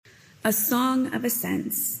A song of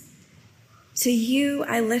ascents. To you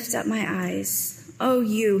I lift up my eyes, O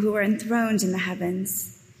you who are enthroned in the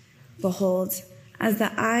heavens. Behold, as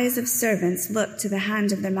the eyes of servants look to the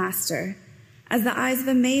hand of their master, as the eyes of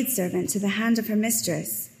a maidservant to the hand of her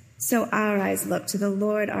mistress, so our eyes look to the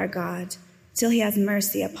Lord our God, till he has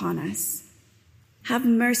mercy upon us. Have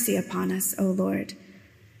mercy upon us, O Lord.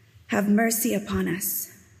 Have mercy upon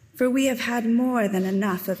us, for we have had more than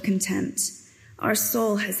enough of contempt. Our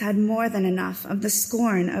soul has had more than enough of the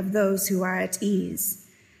scorn of those who are at ease,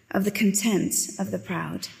 of the contempt of the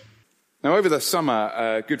proud. Now, over the summer,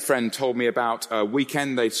 a good friend told me about a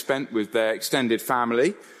weekend they'd spent with their extended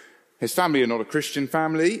family. His family are not a Christian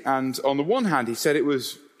family, and on the one hand, he said it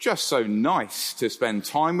was just so nice to spend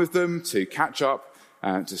time with them, to catch up,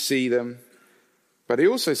 to see them. But he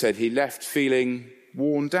also said he left feeling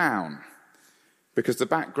worn down because the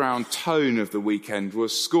background tone of the weekend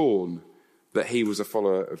was scorn that he was a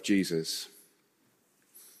follower of Jesus.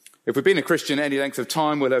 If we've been a Christian any length of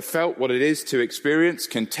time, we'll have felt what it is to experience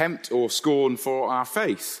contempt or scorn for our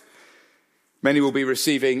faith. Many will be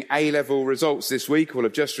receiving A-level results this week, will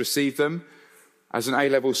have just received them. As an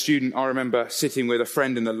A-level student, I remember sitting with a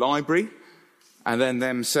friend in the library and then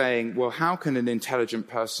them saying, well, how can an intelligent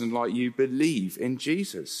person like you believe in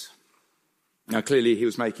Jesus? Now, clearly he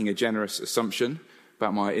was making a generous assumption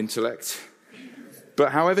about my intellect.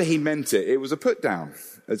 But however he meant it, it was a put down,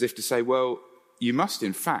 as if to say, well, you must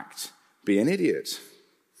in fact be an idiot.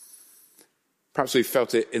 Perhaps we've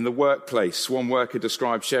felt it in the workplace. One worker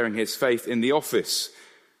described sharing his faith in the office,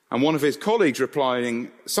 and one of his colleagues replying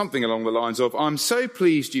something along the lines of, I'm so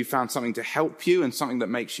pleased you found something to help you and something that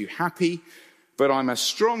makes you happy, but I'm a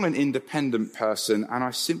strong and independent person and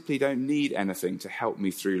I simply don't need anything to help me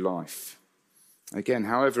through life. Again,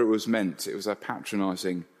 however it was meant, it was a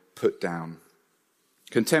patronizing put down.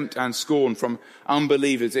 Contempt and scorn from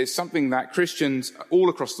unbelievers is something that Christians all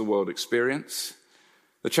across the world experience.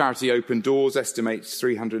 The charity Open Doors estimates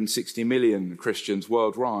 360 million Christians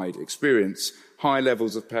worldwide experience high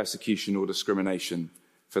levels of persecution or discrimination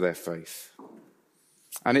for their faith.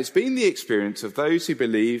 And it's been the experience of those who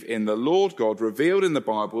believe in the Lord God revealed in the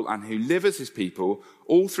Bible and who live as his people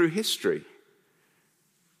all through history.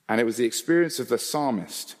 And it was the experience of the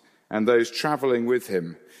Psalmist and those travelling with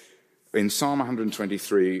him in Psalm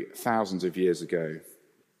 123, thousands of years ago.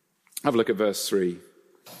 Have a look at verse 3.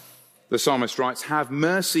 The psalmist writes, have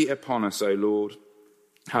mercy upon us, O Lord.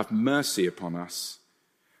 Have mercy upon us.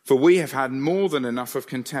 For we have had more than enough of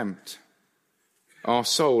contempt. Our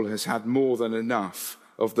soul has had more than enough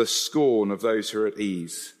of the scorn of those who are at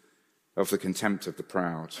ease, of the contempt of the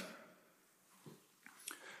proud.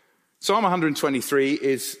 Psalm 123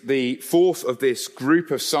 is the fourth of this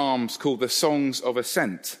group of psalms called the Songs of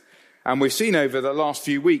Ascent. And we've seen over the last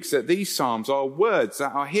few weeks that these psalms are words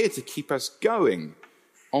that are here to keep us going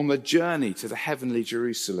on the journey to the heavenly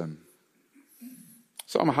Jerusalem.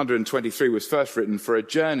 Psalm 123 was first written for a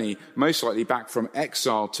journey, most likely back from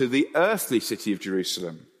exile to the earthly city of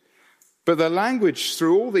Jerusalem. But the language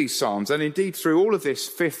through all these psalms, and indeed through all of this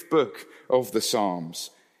fifth book of the Psalms,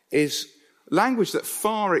 is language that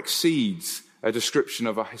far exceeds a description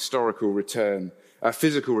of a historical return, a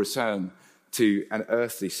physical return to an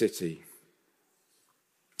earthly city.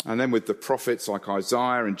 And then with the prophets like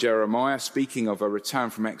Isaiah and Jeremiah speaking of a return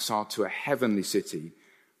from exile to a heavenly city,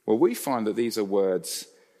 well, we find that these are words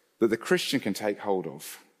that the Christian can take hold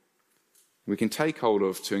of. We can take hold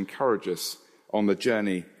of to encourage us on the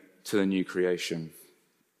journey to the new creation.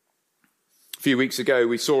 A few weeks ago,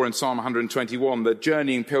 we saw in Psalm 121 the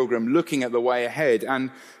journeying pilgrim looking at the way ahead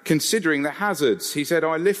and considering the hazards. He said,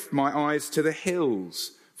 I lift my eyes to the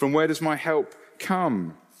hills. From where does my help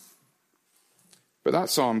come? But that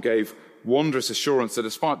psalm gave wondrous assurance that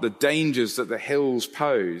despite the dangers that the hills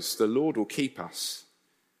pose, the Lord will keep us.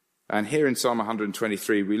 And here in Psalm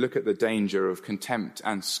 123, we look at the danger of contempt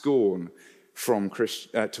and scorn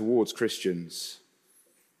towards Christians.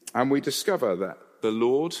 And we discover that the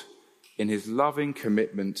Lord, in his loving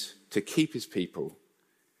commitment to keep his people,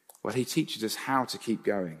 well, he teaches us how to keep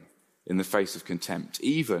going in the face of contempt,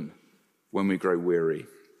 even when we grow weary.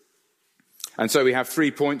 And so we have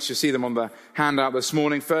 3 points. You see them on the handout this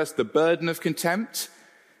morning. First, the burden of contempt,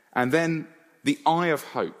 and then the eye of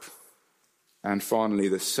hope, and finally,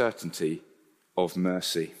 the certainty of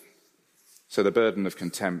mercy. So the burden of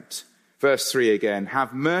contempt. Verse 3 again,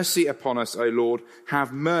 have mercy upon us, O Lord,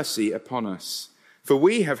 have mercy upon us. For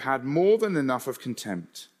we have had more than enough of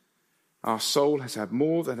contempt. Our soul has had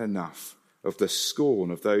more than enough of the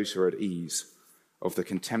scorn of those who are at ease, of the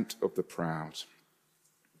contempt of the proud.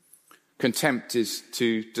 Contempt is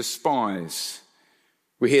to despise.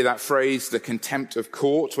 We hear that phrase, the contempt of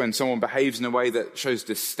court, when someone behaves in a way that shows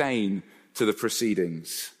disdain to the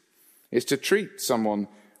proceedings. It's to treat someone,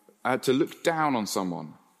 to look down on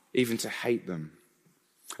someone, even to hate them.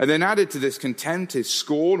 And then added to this contempt is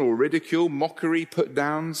scorn or ridicule, mockery,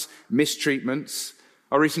 put-downs, mistreatments.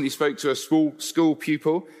 I recently spoke to a school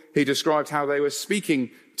pupil who described how they were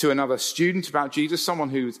speaking to another student about Jesus, someone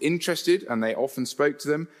who was interested, and they often spoke to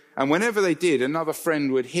them. And whenever they did, another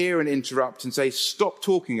friend would hear and interrupt and say, "Stop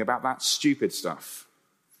talking about that stupid stuff."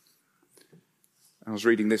 I was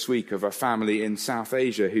reading this week of a family in South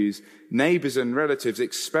Asia whose neighbours and relatives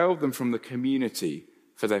expelled them from the community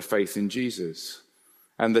for their faith in Jesus.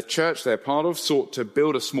 And the church they're part of sought to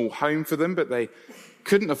build a small home for them, but they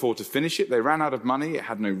couldn't afford to finish it. They ran out of money. It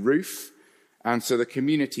had no roof. And so the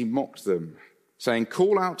community mocked them, saying,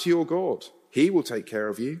 "Call out to your God. He will take care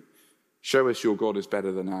of you. Show us your God is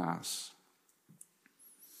better than ours."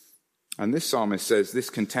 And this psalmist says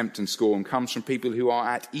this contempt and scorn comes from people who are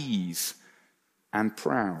at ease and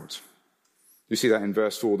proud. You see that in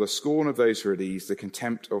verse 4, the scorn of those who are at ease, the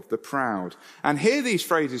contempt of the proud. And here these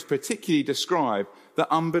phrases particularly describe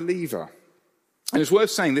the unbeliever. And it's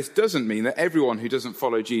worth saying this doesn't mean that everyone who doesn't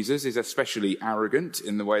follow Jesus is especially arrogant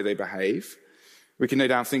in the way they behave. We can no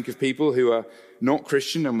doubt think of people who are not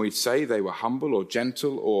Christian and we'd say they were humble or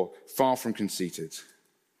gentle or far from conceited.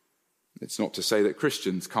 It's not to say that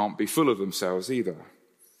Christians can't be full of themselves either.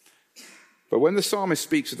 But when the psalmist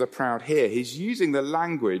speaks of the proud here, he's using the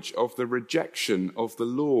language of the rejection of the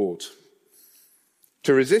Lord.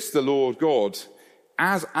 To resist the Lord God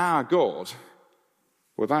as our God,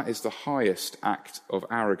 well, that is the highest act of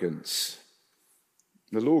arrogance.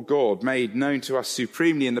 The Lord God, made known to us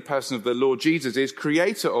supremely in the person of the Lord Jesus, is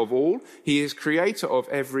creator of all. He is creator of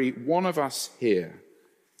every one of us here.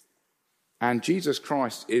 And Jesus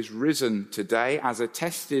Christ is risen today as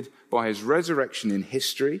attested by his resurrection in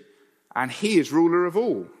history, and he is ruler of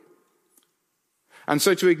all. And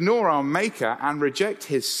so to ignore our Maker and reject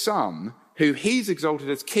his Son, who he's exalted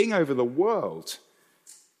as king over the world,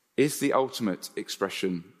 is the ultimate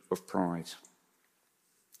expression of pride.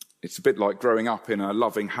 It's a bit like growing up in a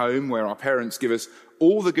loving home where our parents give us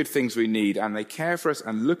all the good things we need and they care for us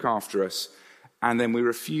and look after us, and then we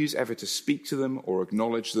refuse ever to speak to them or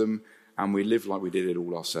acknowledge them, and we live like we did it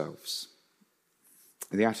all ourselves.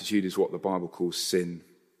 And the attitude is what the Bible calls sin.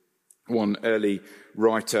 One early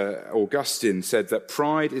writer, Augustine, said that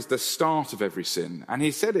pride is the start of every sin. And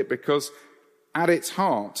he said it because at its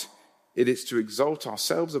heart, it is to exalt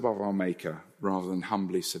ourselves above our Maker rather than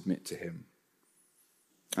humbly submit to him.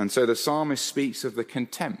 And so the psalmist speaks of the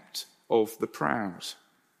contempt of the proud.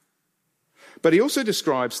 But he also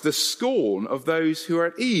describes the scorn of those who are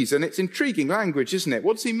at ease. And it's intriguing language, isn't it?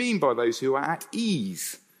 What does he mean by those who are at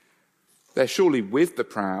ease? They're surely with the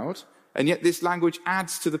proud, and yet this language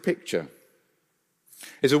adds to the picture.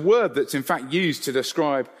 It's a word that's in fact used to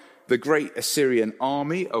describe the great Assyrian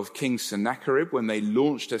army of King Sennacherib when they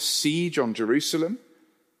launched a siege on Jerusalem.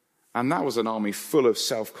 And that was an army full of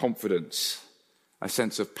self-confidence, a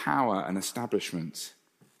sense of power and establishment.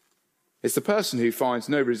 It's the person who finds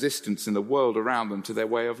no resistance in the world around them to their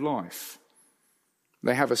way of life.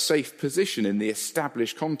 They have a safe position in the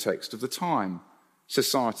established context of the time.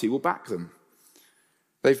 Society will back them.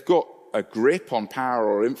 They've got a grip on power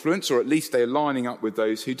or influence, or at least they're lining up with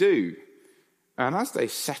those who do. And as they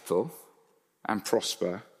settle and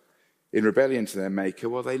prosper in rebellion to their Maker,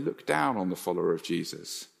 well, they look down on the follower of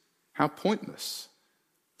Jesus. How pointless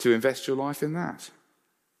to invest your life in that.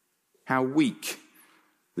 How weak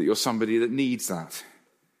that you're somebody that needs that.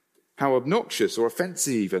 How obnoxious or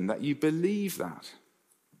offensive even that you believe that.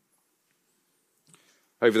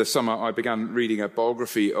 Over the summer, I began reading a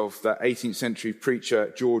biography of the 18th century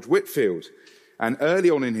preacher George Whitefield. And early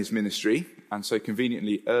on in his ministry, and so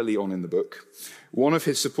conveniently early on in the book, one of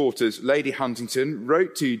his supporters, Lady Huntington,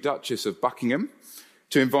 wrote to Duchess of Buckingham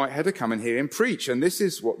to invite her to come and hear him preach. And this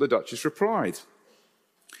is what the Duchess replied.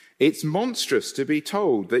 "It's monstrous to be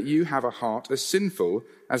told that you have a heart as sinful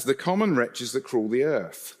as the common wretches that crawl the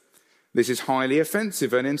earth. This is highly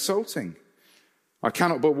offensive and insulting. I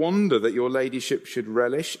cannot but wonder that your ladyship should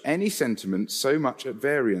relish any sentiment so much at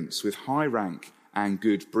variance with high rank and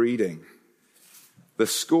good breeding." The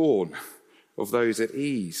scorn of those at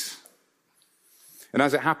ease. And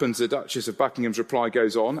as it happens, the Duchess of Buckingham's reply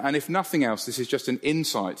goes on, and if nothing else, this is just an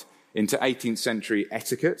insight into 18th century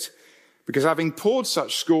etiquette, because having poured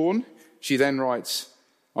such scorn, she then writes,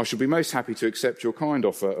 "I shall be most happy to accept your kind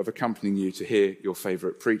offer of accompanying you to hear your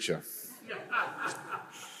favourite preacher."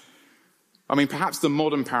 I mean, perhaps the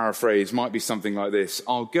modern paraphrase might be something like this: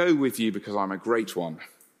 "I'll go with you because I'm a great one,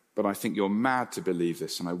 but I think you're mad to believe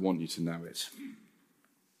this and I want you to know it."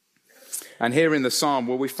 And here in the psalm,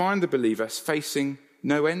 well, we find the believer facing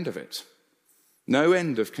no end of it. No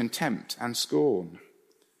end of contempt and scorn.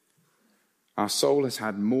 Our soul has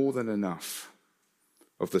had more than enough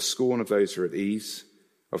of the scorn of those who are at ease,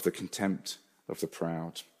 of the contempt of the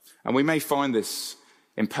proud. And we may find this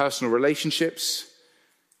in personal relationships,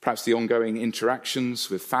 perhaps the ongoing interactions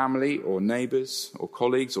with family or neighbours or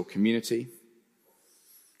colleagues or community.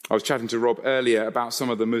 I was chatting to Rob earlier about some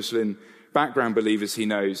of the Muslim background believers he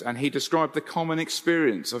knows, and he described the common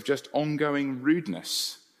experience of just ongoing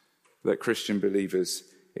rudeness that Christian believers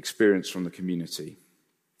experience from the community.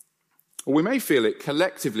 Or we may feel it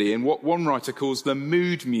collectively in what one writer calls the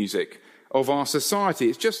mood music of our society.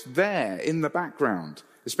 It's just there in the background,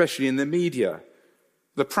 especially in the media.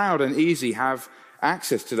 The proud and easy have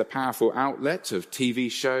access to the powerful outlet of TV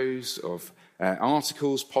shows, of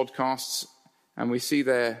articles, podcasts, and we see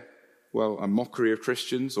there, well, a mockery of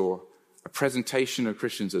Christians or a presentation of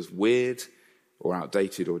Christians as weird or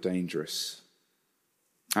outdated or dangerous.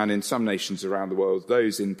 And in some nations around the world,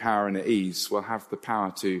 those in power and at ease will have the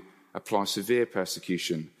power to apply severe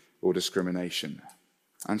persecution or discrimination.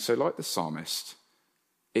 And so, like the psalmist,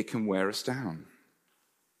 it can wear us down.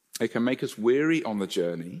 It can make us weary on the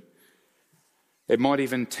journey. It might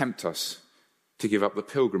even tempt us to give up the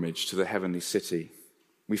pilgrimage to the heavenly city.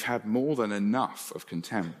 We've had more than enough of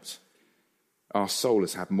contempt. Our soul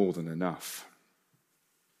has had more than enough.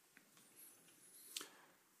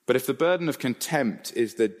 But if the burden of contempt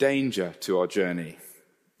is the danger to our journey,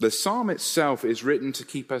 the psalm itself is written to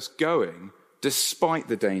keep us going despite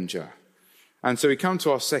the danger. And so we come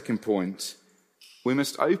to our second point. We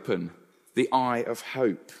must open the eye of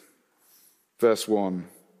hope. Verse 1.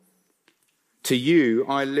 To you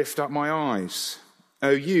I lift up my eyes, O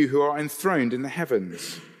you who are enthroned in the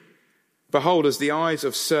heavens. Behold, as the eyes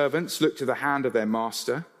of servants look to the hand of their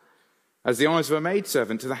master, as the eyes of a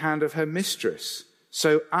maidservant to the hand of her mistress,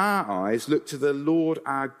 so our eyes look to the Lord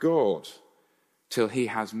our God, till he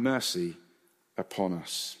has mercy upon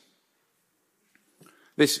us.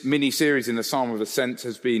 This mini-series in the Psalm of Ascent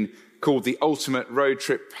has been called the Ultimate Road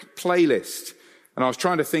Trip Playlist. And I was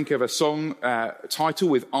trying to think of a song title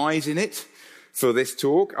with eyes in it for this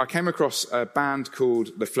talk. I came across a band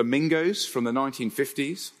called the Flamingos from the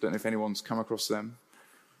 1950s. Don't know if anyone's come across them.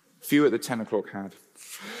 Few at the 10 o'clock had.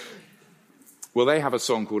 Well, they have a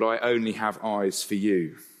song called I Only Have Eyes for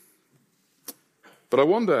You. But I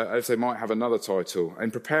wonder if they might have another title.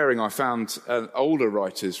 In preparing, I found older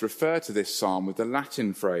writers refer to this psalm with the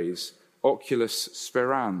Latin phrase oculus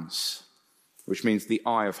sperans, which means the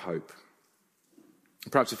eye of hope.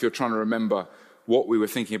 Perhaps if you're trying to remember what we were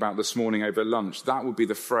thinking about this morning over lunch, that would be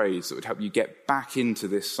the phrase that would help you get back into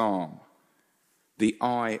this psalm. The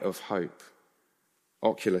eye of hope.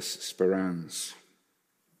 Oculus sperans.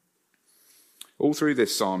 All through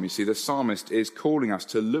this psalm, you see, the psalmist is calling us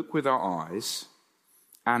to look with our eyes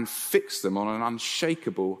and fix them on an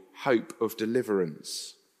unshakable hope of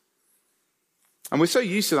deliverance. And we're so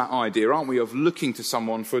used to that idea, aren't we, of looking to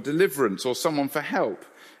someone for deliverance or someone for help.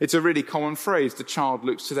 It's a really common phrase. The child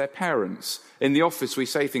looks to their parents. In the office, we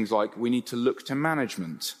say things like, we need to look to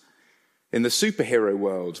management. In the superhero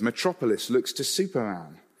world, Metropolis looks to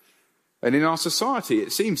Superman. And in our society,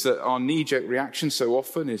 it seems that our knee-jerk reaction so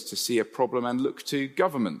often is to see a problem and look to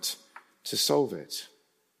government to solve it.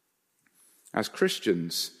 As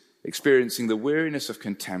Christians experiencing the weariness of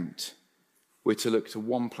contempt, we're to look to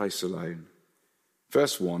one place alone.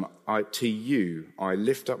 Verse 1, to you I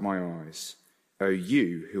lift up my eyes, O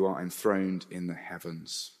you who are enthroned in the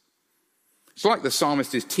heavens. It's like the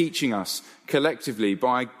psalmist is teaching us collectively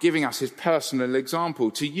by giving us his personal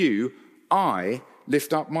example. To you, I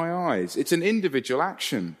lift up my eyes. It's an individual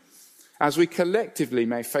action. As we collectively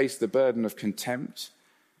may face the burden of contempt,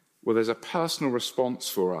 well, there's a personal response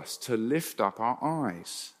for us to lift up our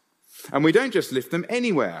eyes. And we don't just lift them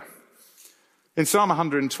anywhere. In Psalm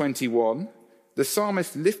 121, the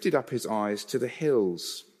psalmist lifted up his eyes to the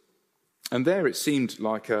hills. And there it seemed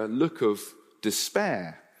like a look of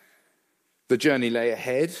despair. The journey lay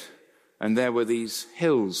ahead, and there were these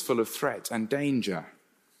hills full of threat and danger.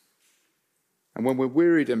 And when we're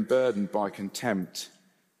wearied and burdened by contempt,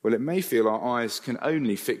 well, it may feel our eyes can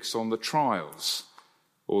only fix on the trials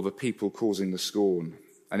or the people causing the scorn.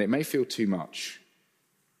 And it may feel too much.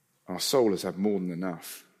 Our soul has had more than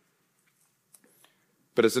enough.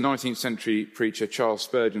 But as the 19th century preacher Charles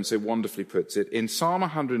Spurgeon so wonderfully puts it, in Psalm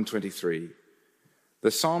 123,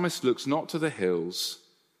 the psalmist looks not to the hills,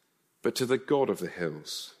 but to the God of the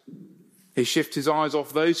hills. He shifts his eyes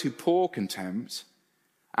off those who pour contempt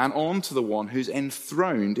and on to the one who's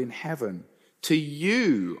enthroned in heaven. To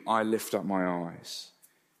you I lift up my eyes,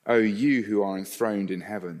 O you who are enthroned in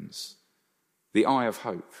heavens. the eye of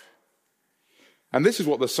hope. And this is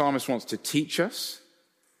what the psalmist wants to teach us.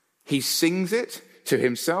 He sings it to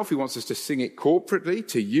himself. He wants us to sing it corporately.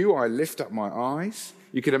 To you I lift up my eyes.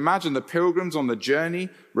 You could imagine the pilgrims on the journey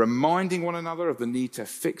reminding one another of the need to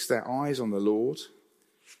fix their eyes on the Lord.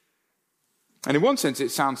 And in one sense, it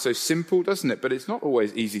sounds so simple, doesn't it? But it's not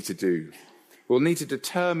always easy to do. We'll need to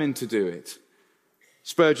determine to do it.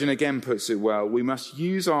 Spurgeon again puts it well, we must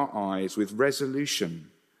use our eyes with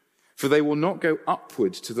resolution, for they will not go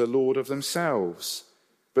upward to the Lord of themselves,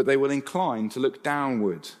 but they will incline to look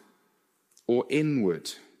downward or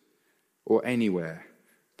inward or anywhere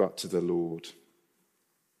but to the Lord.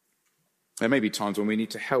 There may be times when we need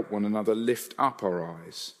to help one another lift up our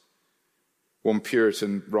eyes. One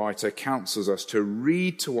Puritan writer counsels us to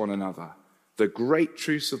read to one another the great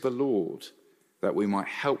truths of the Lord, that we might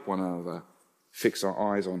help one another fix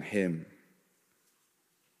our eyes on him.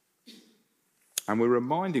 And we're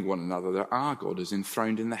reminding one another that our God is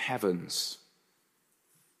enthroned in the heavens.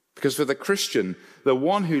 Because for the Christian, the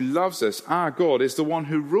one who loves us, our God, is the one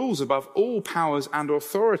who rules above all powers and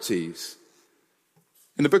authorities.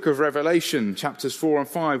 In the book of Revelation, chapters 4 and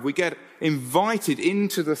 5, we get invited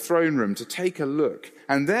into the throne room to take a look.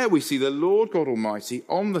 And there we see the Lord God Almighty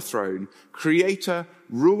on the throne, creator,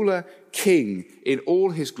 ruler, king in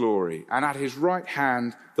all his glory. And at his right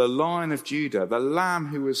hand, the Lion of Judah, the Lamb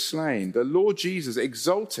who was slain, the Lord Jesus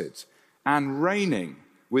exalted and reigning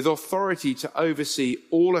with authority to oversee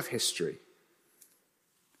all of history.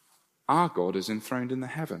 Our God is enthroned in the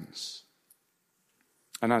heavens.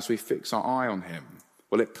 And as we fix our eye on him,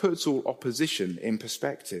 well, it puts all opposition in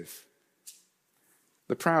perspective.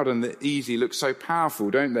 The proud and the easy look so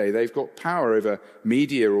powerful, don't they? They've got power over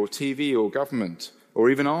media or TV or government or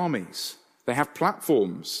even armies. They have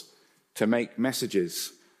platforms to make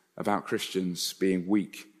messages about Christians being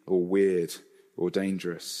weak or weird or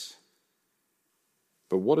dangerous.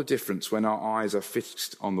 But what a difference when our eyes are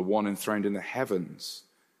fixed on the one enthroned in the heavens,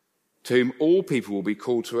 to whom all people will be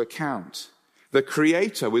called to account. The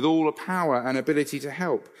Creator with all the power and ability to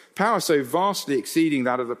help. Power so vastly exceeding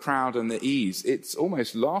that of the proud and the ease, it's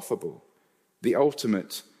almost laughable. The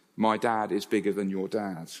ultimate, my dad is bigger than your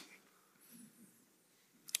dad.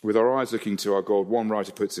 With our eyes looking to our God, one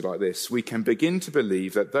writer puts it like this: we can begin to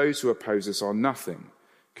believe that those who oppose us are nothing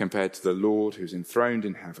compared to the Lord who's enthroned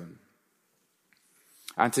in heaven.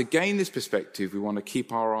 And to gain this perspective, we want to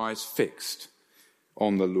keep our eyes fixed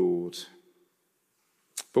on the Lord.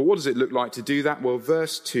 But what does it look like to do that? Well,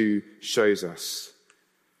 verse 2 shows us.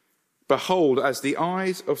 Behold, as the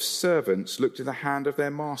eyes of servants look to the hand of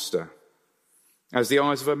their master, as the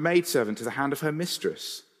eyes of a maidservant to the hand of her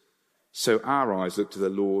mistress, so our eyes look to the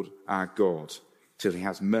Lord our God, till he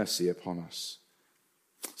has mercy upon us.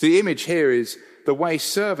 So the image here is the way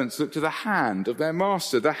servants look to the hand of their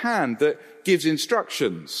master, the hand that gives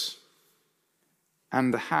instructions,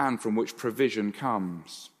 and the hand from which provision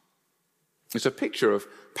comes. It's a picture of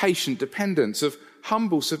patient dependence, of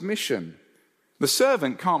humble submission. The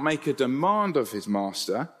servant can't make a demand of his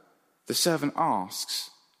master. The servant asks,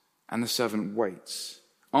 and the servant waits,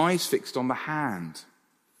 eyes fixed on the hand,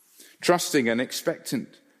 trusting and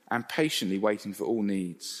expectant and patiently waiting for all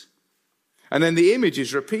needs. And then the image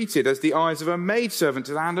is repeated as the eyes of a maidservant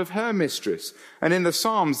to the hand of her mistress. And in the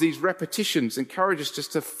Psalms, these repetitions encourage us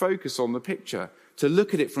just to focus on the picture, to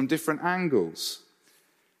look at it from different angles.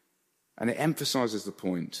 And it emphasizes the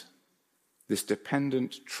point. This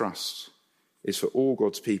dependent trust is for all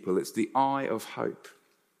God's people. It's the eye of hope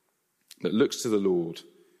that looks to the Lord,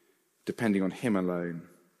 depending on him alone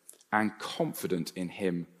and confident in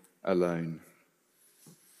him alone.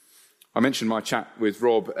 I mentioned my chat with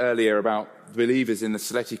Rob earlier about believers in the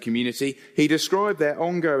Saletti community. He described their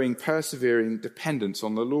ongoing, persevering dependence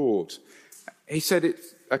on the Lord. He said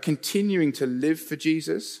it's a continuing to live for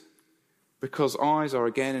Jesus, because eyes are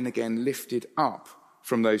again and again lifted up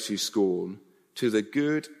from those who scorn to the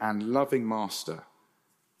good and loving master,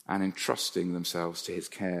 and entrusting themselves to his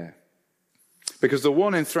care. Because the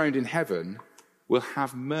one enthroned in heaven will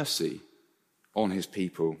have mercy on his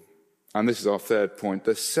people. And this is our third point,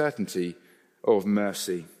 the certainty of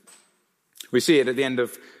mercy. We see it at the end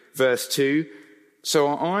of verse 2. So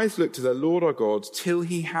our eyes look to the Lord our God till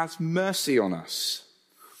he has mercy on us.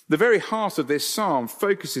 The very heart of this psalm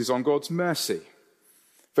focuses on God's mercy.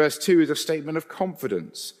 Verse 2 is a statement of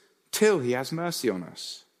confidence, till he has mercy on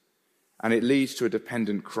us. And it leads to a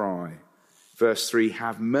dependent cry. Verse 3,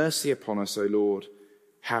 have mercy upon us, O Lord,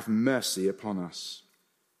 have mercy upon us.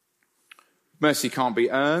 Mercy can't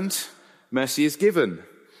be earned, mercy is given.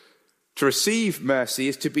 To receive mercy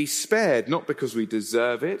is to be spared, not because we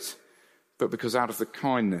deserve it, but because out of the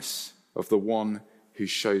kindness of the one who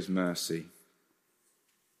shows mercy.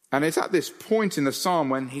 And it's at this point in the psalm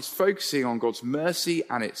when he's focusing on God's mercy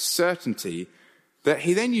and its certainty that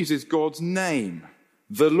he then uses God's name,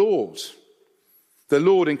 the Lord. The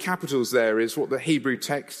Lord in capitals there is what the Hebrew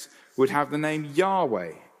text would have the name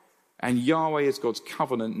Yahweh. And Yahweh is God's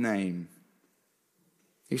covenant name.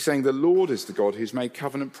 He's saying the Lord is the God who's made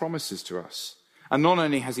covenant promises to us. And not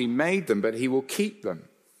only has he made them, but he will keep them.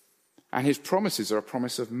 And his promises are a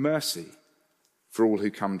promise of mercy for all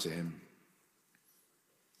who come to him.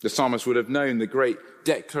 The psalmist would have known the great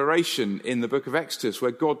declaration in the book of Exodus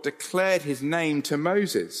where God declared his name to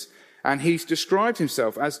Moses. And he's described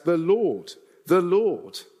himself as the Lord,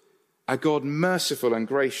 a God merciful and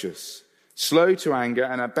gracious, slow to anger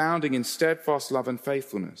and abounding in steadfast love and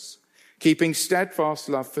faithfulness, keeping steadfast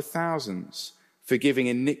love for thousands, forgiving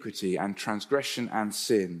iniquity and transgression and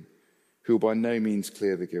sin, who will by no means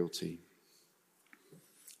clear the guilty.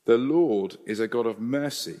 The Lord is a God of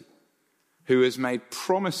mercy, who has made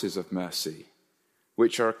promises of mercy,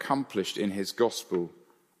 which are accomplished in his gospel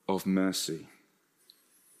of mercy.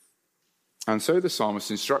 And so the psalmist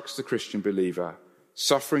instructs the Christian believer,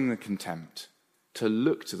 suffering the contempt, to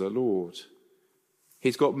look to the Lord.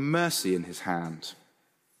 He's got mercy in his hand,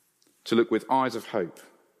 to look with eyes of hope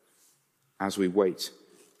as we wait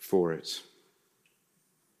for it.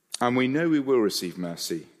 And we know we will receive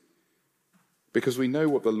mercy because we know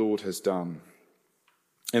what the Lord has done.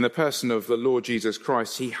 In the person of the Lord Jesus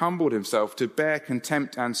Christ, he humbled himself to bear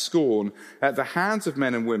contempt and scorn at the hands of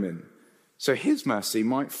men and women, so his mercy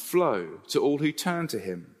might flow to all who turn to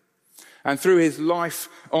him. And through his life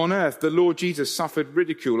on earth, the Lord Jesus suffered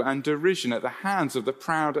ridicule and derision at the hands of the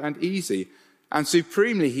proud and easy, and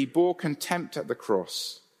supremely he bore contempt at the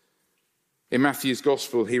cross. In Matthew's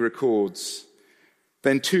Gospel, he records,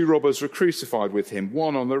 "Then 2 robbers were crucified with him,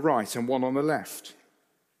 one on the right and one on the left.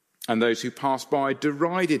 And those who passed by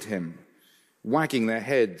derided him, wagging their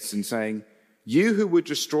heads and saying, 'You who would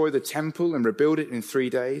destroy the temple and rebuild it in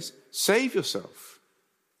 3 days, save yourself.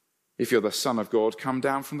 If you're the Son of God, come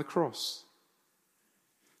down from the cross.'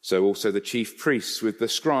 So also the chief priests with the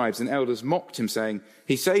scribes and elders mocked him, saying,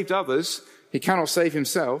 'He saved others, he cannot save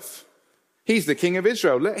himself. He's the King of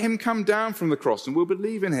Israel. Let him come down from the cross and we'll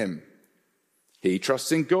believe in him. He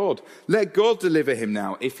trusts in God. Let God deliver him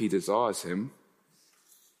now if he desires him.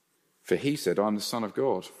 For he said, I'm the Son of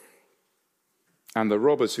God.' And the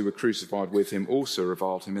robbers who were crucified with him also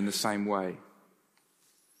reviled him in the same way."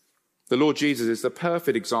 The Lord Jesus is the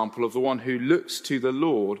perfect example of the one who looks to the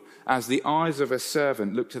Lord as the eyes of a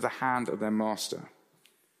servant look to the hand of their master.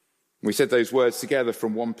 We said those words together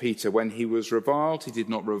from 1 Peter. When he was reviled, he did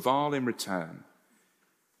not revile in return.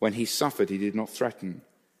 When he suffered, he did not threaten,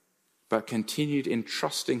 but continued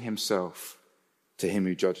entrusting himself to him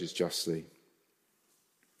who judges justly.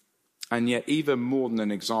 And yet, even more than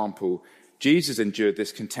an example, Jesus endured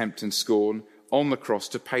this contempt and scorn on the cross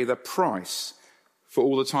to pay the price for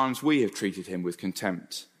all the times we have treated him with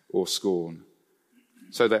contempt or scorn,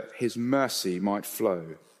 so that his mercy might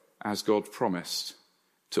flow, as God promised,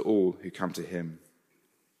 to all who come to him.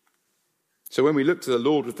 So when we look to the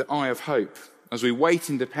Lord with the eye of hope, as we wait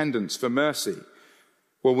in dependence for mercy,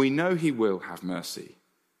 well, we know he will have mercy,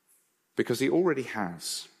 because he already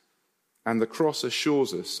has. And the cross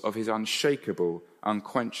assures us of his unshakable,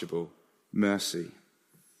 unquenchable mercy.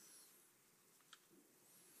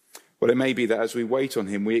 Well, it may be that as we wait on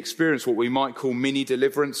him, we experience what we might call mini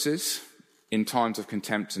deliverances in times of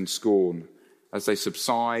contempt and scorn, as they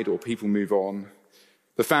subside or people move on.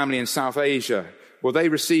 The family in South Asia, well, they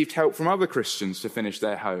received help from other Christians to finish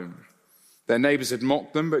their home. Their neighbours had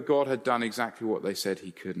mocked them, but God had done exactly what they said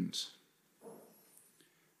he couldn't.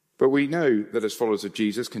 But we know that as followers of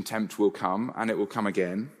Jesus, contempt will come, and it will come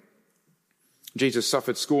again. Jesus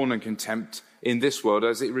suffered scorn and contempt in this world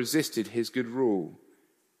as it resisted his good rule.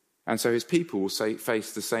 And so his people will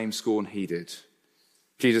face the same scorn he did.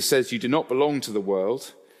 Jesus says, "You do not belong to the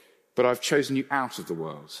world, but I've chosen you out of the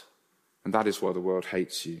world. And that is why the world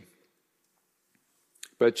hates you."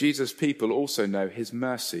 But Jesus' people also know his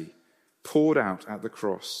mercy poured out at the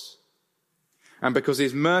cross. And because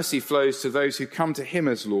his mercy flows to those who come to him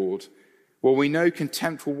as Lord, well, we know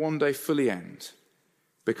contempt will one day fully end,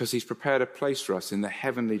 because he's prepared a place for us in the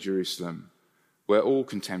heavenly Jerusalem, where all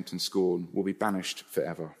contempt and scorn will be banished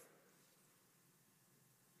forever.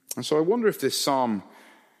 And so I wonder if this psalm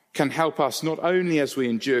can help us not only as we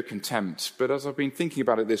endure contempt, but as I've been thinking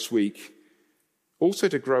about it this week, also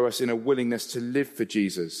to grow us in a willingness to live for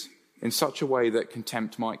Jesus in such a way that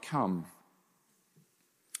contempt might come.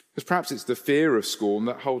 Because perhaps it's the fear of scorn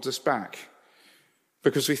that holds us back.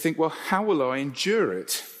 Because we think, well, how will I endure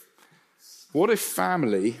it? What if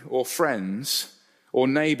family or friends or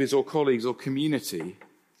neighbours or colleagues or community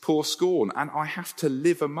pour scorn, and I have to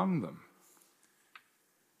live among them.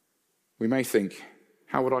 We may think,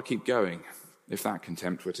 how would I keep going if that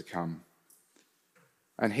contempt were to come?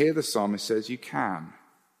 And here the psalmist says you can,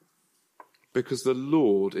 because the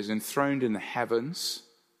Lord is enthroned in the heavens,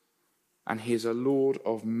 and he is a Lord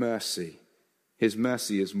of mercy. His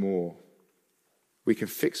mercy is more. We can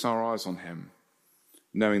fix our eyes on him,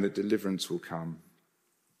 knowing that deliverance will come.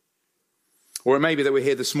 Or it may be that we're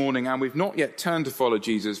here this morning and we've not yet turned to follow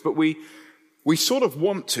Jesus, but we sort of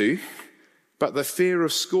want to, but the fear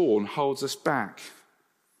of scorn holds us back.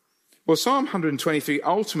 Well, Psalm 123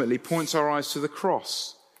 ultimately points our eyes to the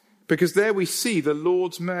cross, because there we see the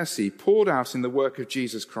Lord's mercy poured out in the work of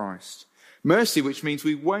Jesus Christ. Mercy which means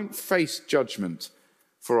we won't face judgment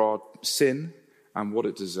for our sin and what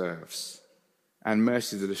it deserves. And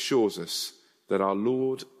mercy that assures us that our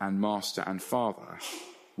Lord and Master and Father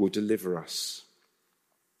will deliver us.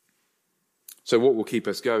 So what will keep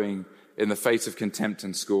us going in the face of contempt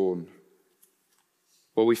and scorn?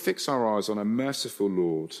 Well, we fix our eyes on a merciful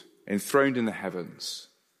Lord enthroned in the heavens,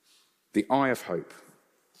 the eye of hope,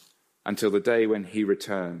 until the day when he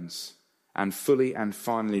returns and fully and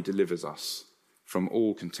finally delivers us from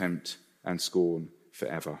all contempt and scorn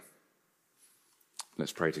forever.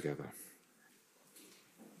 Let's pray together.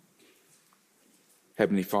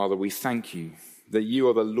 Heavenly Father, we thank you that you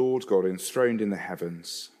are the Lord God enthroned in the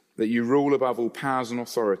heavens, that you rule above all powers and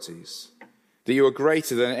authorities, that you are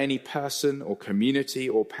greater than any person or community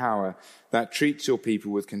or power that treats your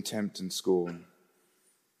people with contempt and scorn.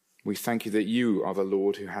 We thank you that you are the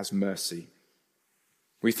Lord who has mercy.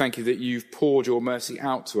 We thank you that you've poured your mercy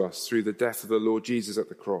out to us through the death of the Lord Jesus at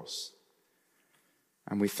the cross.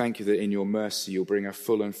 And we thank you that in your mercy you'll bring a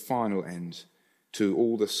full and final end to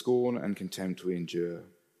all the scorn and contempt we endure.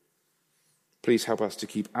 Please help us to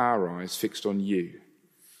keep our eyes fixed on you,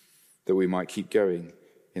 that we might keep going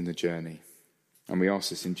in the journey. And we ask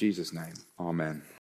this in Jesus' name. Amen.